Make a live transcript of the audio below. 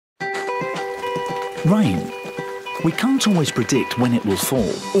Rain. We can't always predict when it will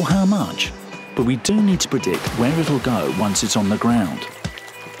fall or how much, but we do need to predict where it'll go once it's on the ground.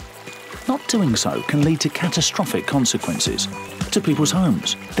 Not doing so can lead to catastrophic consequences to people's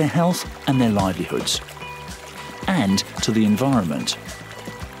homes, their health and their livelihoods, and to the environment.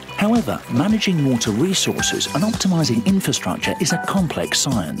 However, managing water resources and optimizing infrastructure is a complex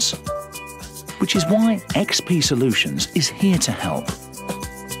science, which is why XP Solutions is here to help.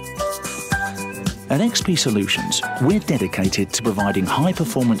 At XP Solutions, we're dedicated to providing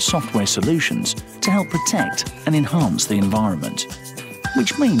high-performance software solutions to help protect and enhance the environment,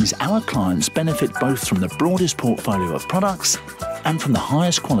 which means our clients benefit both from the broadest portfolio of products and from the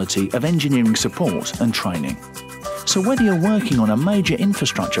highest quality of engineering support and training. So whether you're working on a major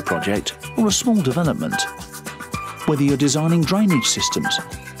infrastructure project or a small development, whether you're designing drainage systems,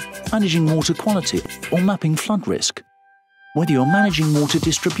 managing water quality or mapping flood risk, whether you're managing water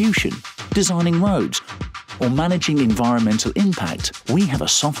distribution, designing roads, or managing environmental impact, we have a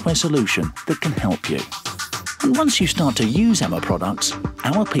software solution that can help you. And once you start to use our products,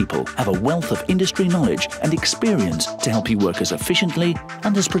 our people have a wealth of industry knowledge and experience to help you work as efficiently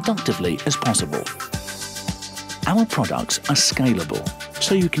and as productively as possible. Our products are scalable,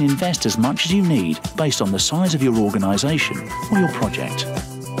 so you can invest as much as you need based on the size of your organisation or your project.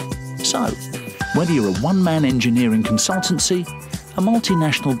 So, whether you're a one-man engineering consultancy, a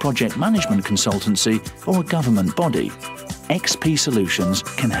multinational project management consultancy, or a government body, XP Solutions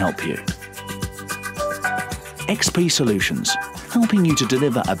can help you. XP Solutions, helping you to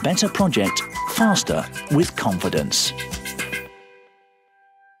deliver a better project faster with confidence.